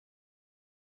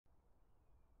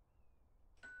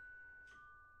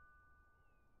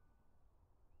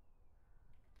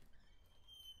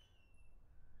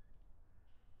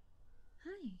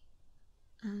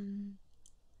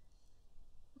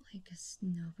I guess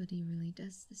nobody really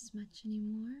does this much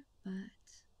anymore, but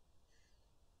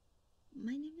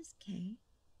my name is Kay,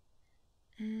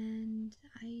 and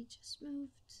I just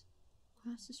moved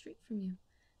across the street from you,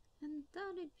 and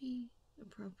thought it'd be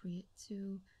appropriate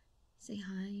to say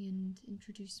hi and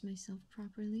introduce myself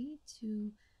properly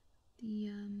to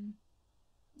the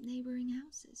neighboring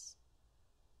houses.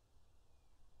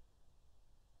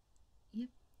 Yep,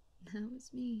 that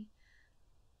was me.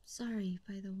 Sorry,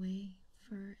 by the way,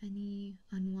 for any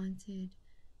unwanted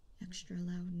extra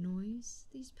loud noise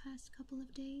these past couple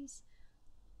of days.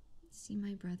 See,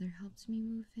 my brother helped me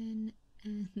move in,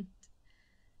 and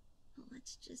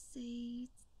let's just say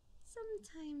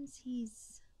sometimes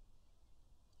he's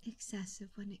excessive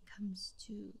when it comes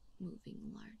to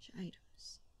moving large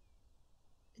items.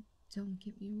 Don't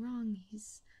get me wrong,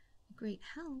 he's a great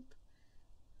help,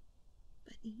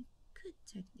 but he could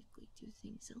technically do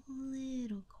things a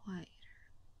little quieter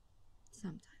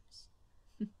sometimes.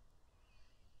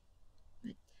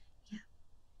 But yeah,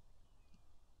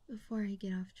 before I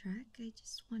get off track, I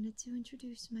just wanted to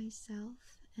introduce myself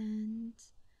and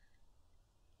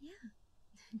yeah.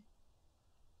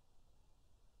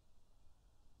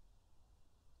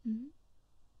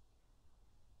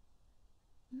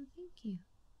 Well, thank you.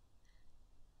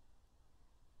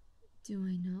 Do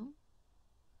I know?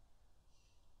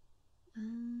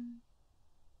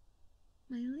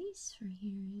 My lease for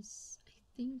here is, I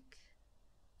think,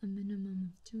 a minimum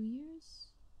of 2 years,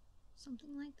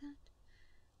 something like that.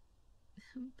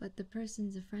 But the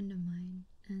person's a friend of mine,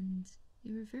 and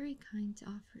they were very kind to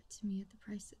offer it to me at the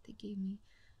price that they gave me,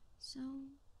 so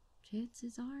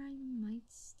chances are I might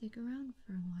stick around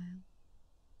for a while.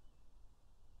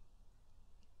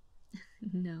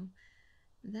 No,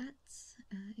 that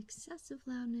excessive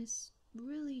loudness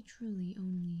really truly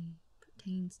only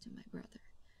pertains to my brother.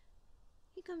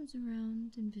 He comes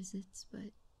around and visits,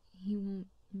 but he won't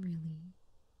really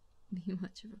be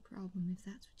much of a problem if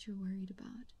that's what you're worried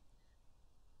about.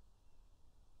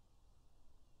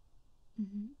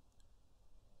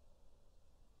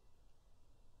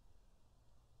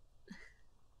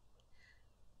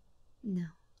 No,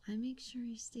 I make sure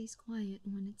he stays quiet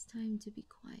when it's time to be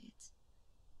quiet.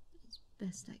 As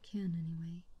best I can,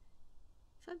 anyway.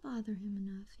 If I bother him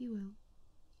enough, he will.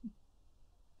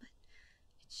 But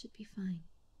it should be fine,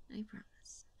 I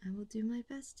promise. I will do my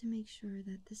best to make sure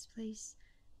that this place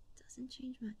doesn't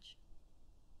change much.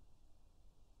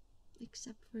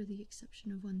 Except for the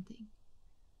exception of one thing.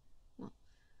 Well,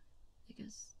 I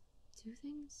guess 2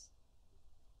 things?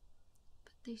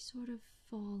 But they sort of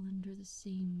fall under the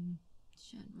same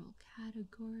general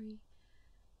category.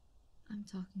 I'm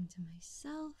talking to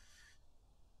myself.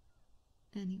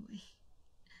 Anyway.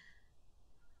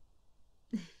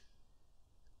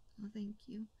 Well, thank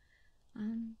you.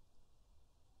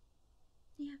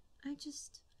 Yeah,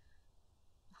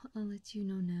 I'll let you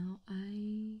know now,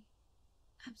 I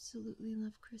absolutely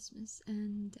love Christmas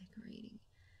and decorating.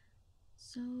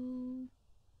 So,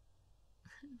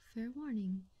 fair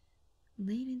warning,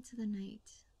 late into the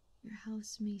night, your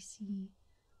house may see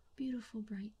beautiful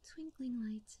bright twinkling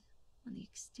lights on the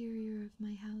exterior of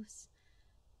my house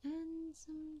and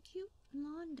some cute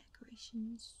lawn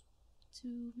decorations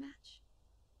to match.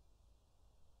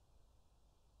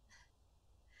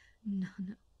 No,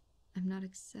 I'm not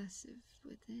excessive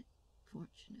with it,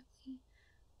 fortunately.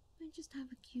 I just have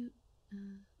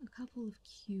a couple of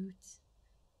cute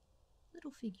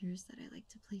little figures that I like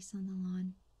to place on the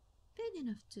lawn. Big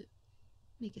enough to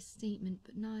make a statement,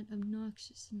 but not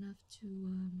obnoxious enough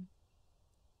to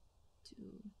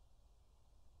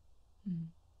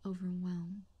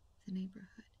overwhelm the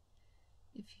neighborhood,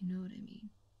 if you know what I mean.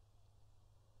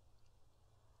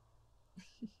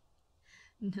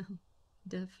 No,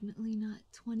 definitely not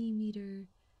 20-meter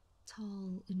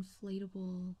tall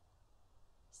inflatable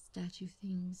statue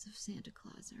things of Santa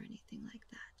Claus or anything like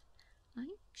that. I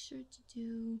make sure to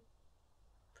do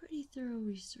pretty thorough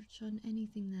research on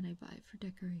anything that I buy for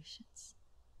decorations.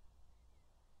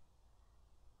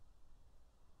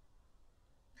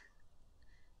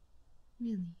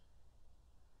 Really.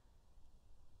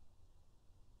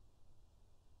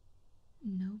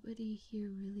 Nobody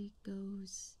here really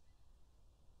goes...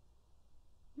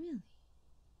 Really?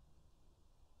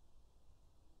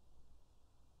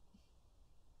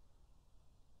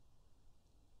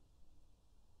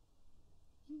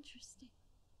 Interesting.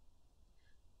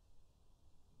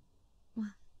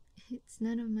 Well, it's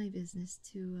none of my business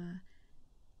to,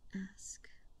 ask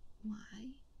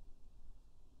why,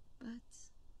 but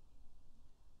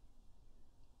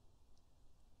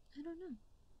I don't know.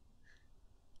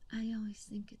 I always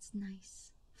think it's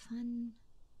nice, fun,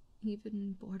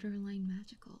 even borderline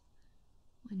magical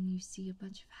when you see a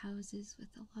bunch of houses with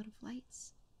a lot of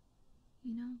lights,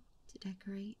 you know, to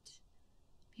decorate,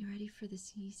 be ready for the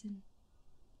season.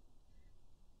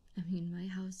 I mean, my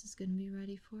house is gonna be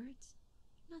ready for it.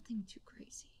 Nothing too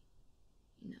crazy.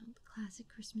 You know, the classic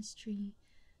Christmas tree,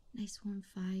 nice warm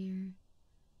fire.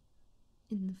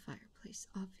 In the fireplace,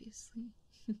 obviously.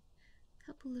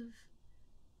 Couple of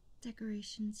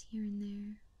decorations here and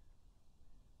there.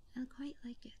 I quite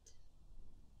like it.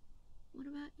 What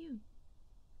about you?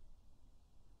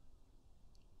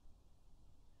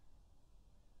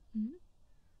 Hmm?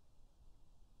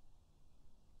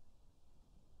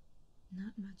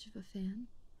 Not much of a fan?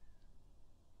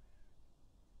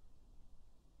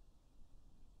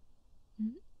 Hmm?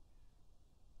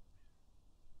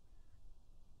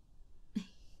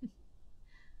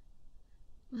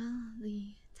 Well,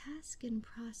 the task and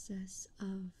process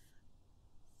of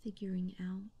figuring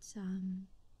out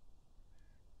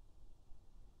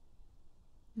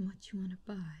what you want to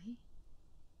buy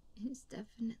is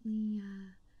definitely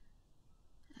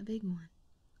a big one.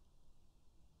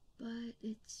 But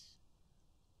it's,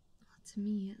 well, to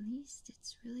me at least,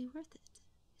 it's really worth it.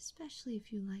 Especially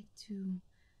if you like to,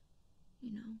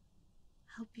 you know,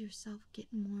 help yourself get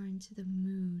more into the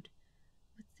mood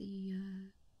with the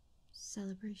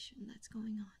celebration that's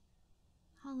going on.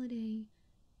 Holiday,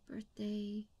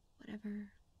 birthday,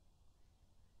 whatever.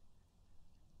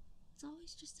 It's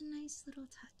always just a nice little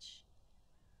touch.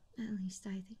 At least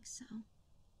I think so.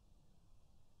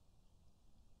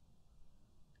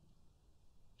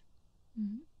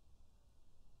 Hmm?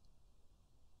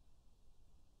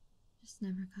 Just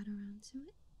never got around to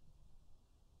it.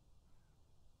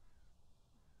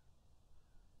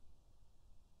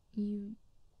 You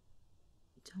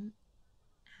don't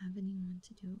have anyone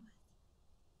to do it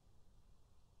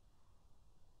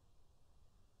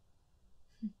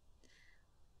with.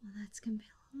 Well, that's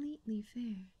completely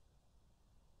fair.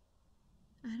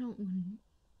 I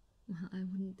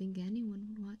wouldn't think anyone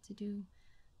would want to do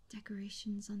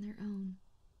decorations on their own.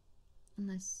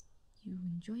 Unless you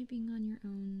enjoy being on your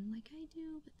own like I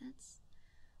do, but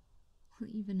well,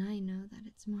 even I know that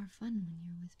it's more fun when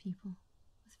you're with people,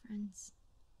 with friends.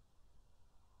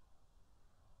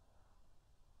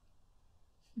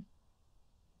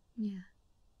 Yeah.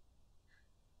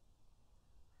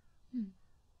 Hmm.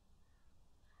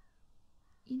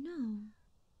 You know,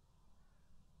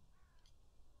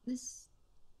 this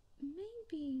may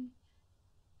be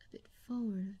a bit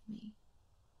forward of me,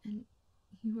 and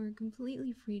you are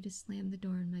completely free to slam the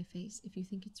door in my face if you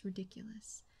think it's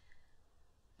ridiculous.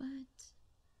 But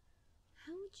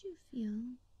how would you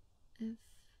feel if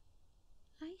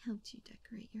I helped you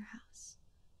decorate your house?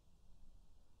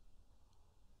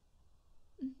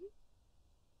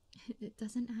 It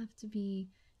doesn't have to be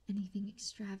anything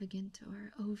extravagant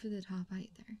or over the top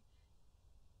either.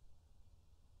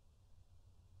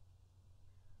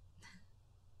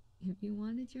 If you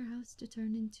wanted your house to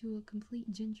turn into a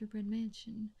complete gingerbread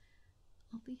mansion,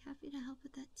 I'll be happy to help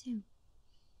with that too.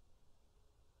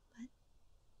 But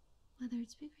whether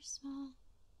it's big or small,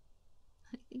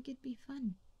 I think it'd be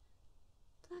fun.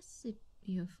 Plus, it'd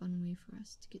be a fun way for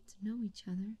us to get to know each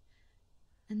other.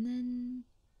 And then,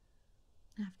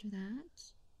 after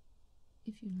that,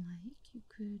 if you'd like, you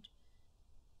could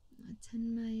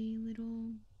attend my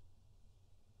little,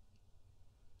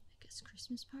 I guess,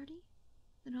 Christmas party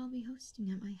that I'll be hosting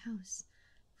at my house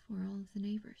for all of the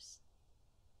neighbors.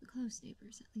 The close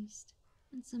neighbors, at least.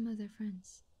 And some other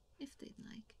friends, if they'd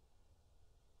like.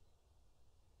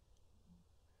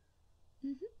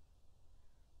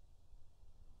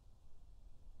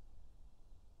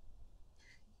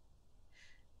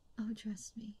 Oh,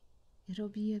 trust me, it'll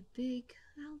be a big,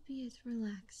 albeit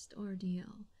relaxed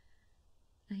ordeal.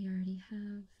 I already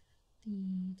have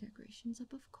the decorations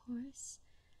up, of course,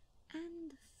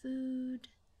 and the food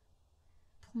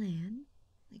plan.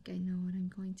 Like, I know what I'm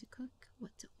going to cook,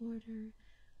 what to order,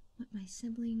 what my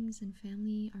siblings and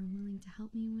family are willing to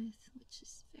help me with, which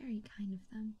is very kind of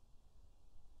them.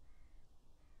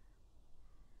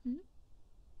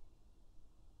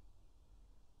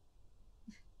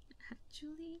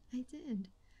 Actually, I did.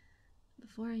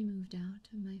 Before I moved out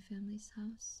of my family's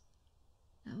house,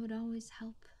 I would always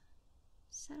help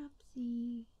set up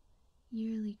the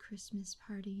yearly Christmas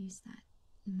parties that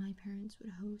my parents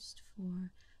would host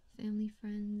for family,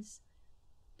 friends,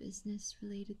 business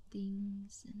related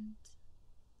things, and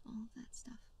all of that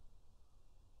stuff.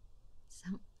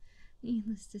 So,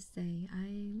 needless to say,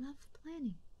 I love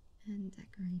planning and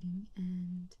decorating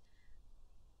and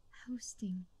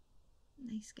hosting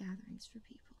nice gatherings for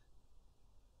people.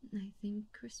 And I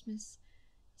think Christmas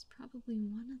is probably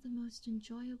one of the most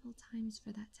enjoyable times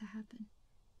for that to happen.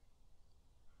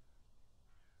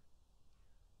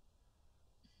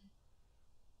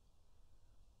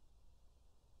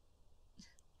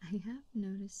 I have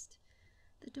noticed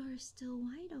the door is still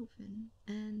wide open,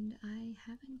 and I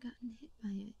haven't gotten hit by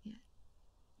it yet,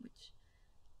 which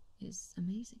is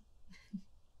amazing.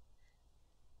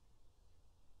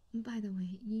 By the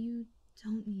way, you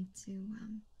don't need to,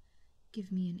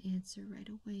 give me an answer right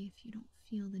away if you don't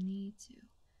feel the need to,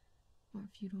 or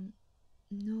if you don't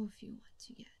know if you want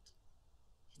to yet.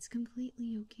 It's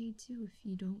completely okay too if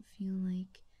you don't feel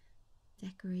like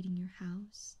decorating your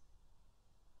house,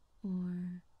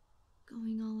 or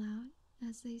going all out,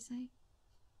 as they say.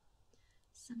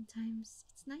 Sometimes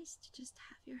it's nice to just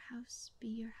have your house be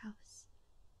your house,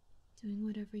 doing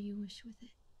whatever you wish with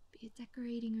it, be it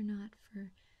decorating or not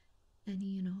for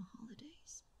any and all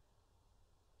holidays.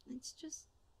 It's just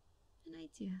an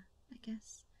idea, I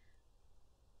guess,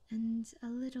 and a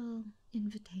little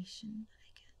invitation,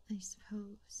 I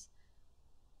suppose,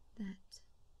 that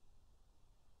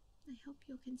I hope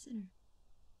you'll consider.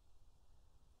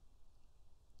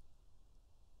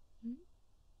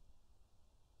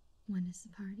 When is the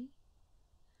party?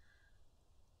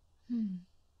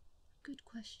 Good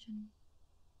question.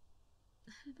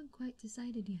 I haven't quite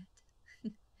decided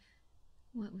yet.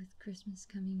 What with Christmas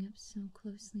coming up so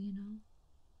closely and all.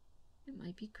 It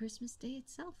might be Christmas Day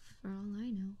itself, for all I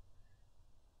know.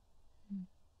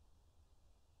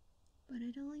 But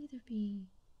it'll either be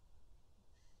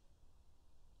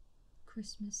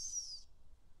Christmas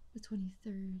the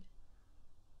 23rd,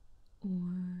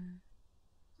 or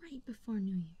right before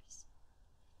New Year's.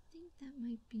 I think that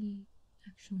might be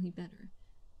actually better.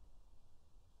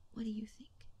 What do you think?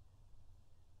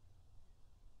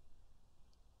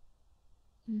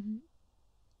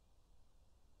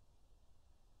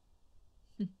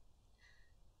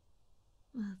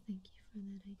 Well, thank you for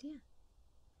that idea.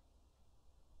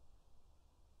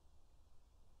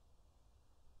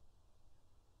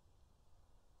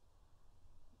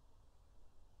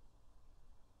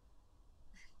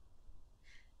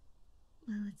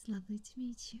 Well, it's lovely to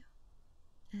meet you,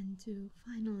 and to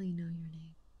finally know your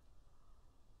name.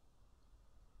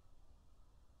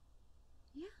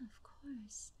 Yeah, of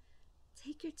course.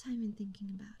 Take your time in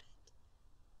thinking about it,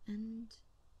 and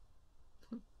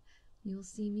you'll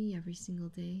see me every single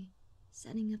day,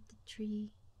 setting up the tree.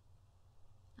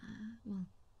 Well,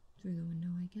 through the window,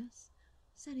 I guess.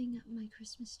 Setting up my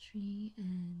Christmas tree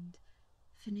and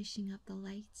finishing up the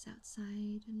lights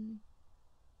outside and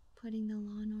putting the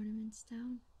lawn ornaments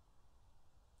down.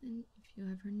 And if you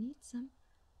ever need some,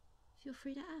 feel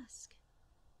free to ask.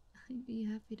 I'd be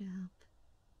happy to help.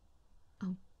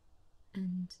 Oh,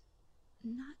 and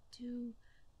not to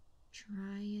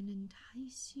try and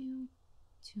entice you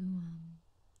to,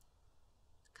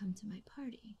 come to my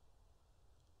party.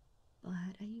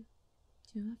 But I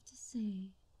do have to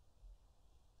say,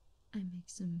 I make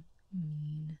some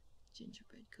mean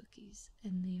gingerbread cookies,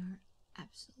 and they are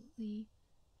absolutely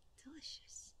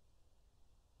delicious.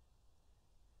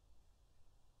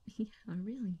 Yeah,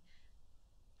 really.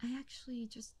 I actually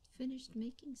just finished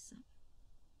making some.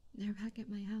 They're back at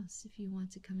my house if you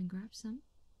want to come and grab some.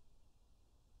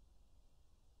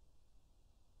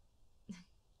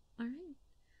 Alright.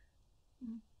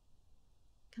 Well,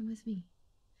 come with me.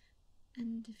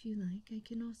 And if you like, I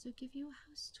can also give you a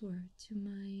house tour to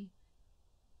my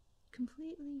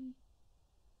completely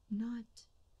not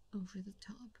over the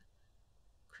top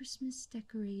Christmas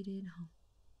decorated home.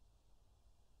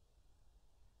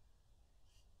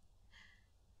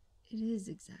 It is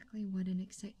exactly what an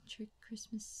eccentric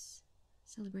Christmas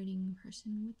celebrating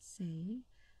person would say.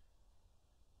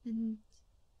 And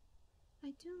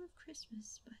I do love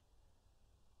Christmas, but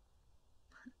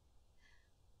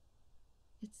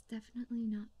it's definitely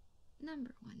not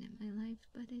number one in my life,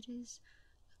 but it is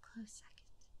a close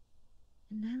second.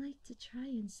 And I like to try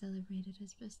and celebrate it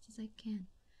as best as I can,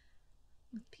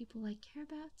 with people I care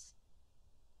about,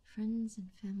 friends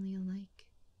and family alike,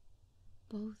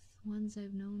 both ones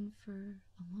I've known for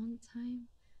a long time,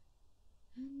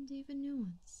 and even new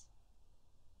ones,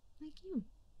 like you,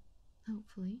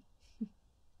 hopefully.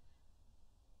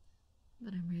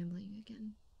 But I'm rambling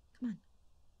again. Come on.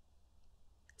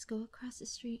 Let's go across the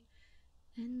street,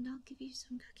 and I'll give you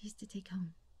some cookies to take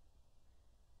home.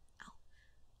 Oh,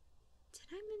 did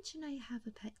I mention I have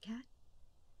a pet cat?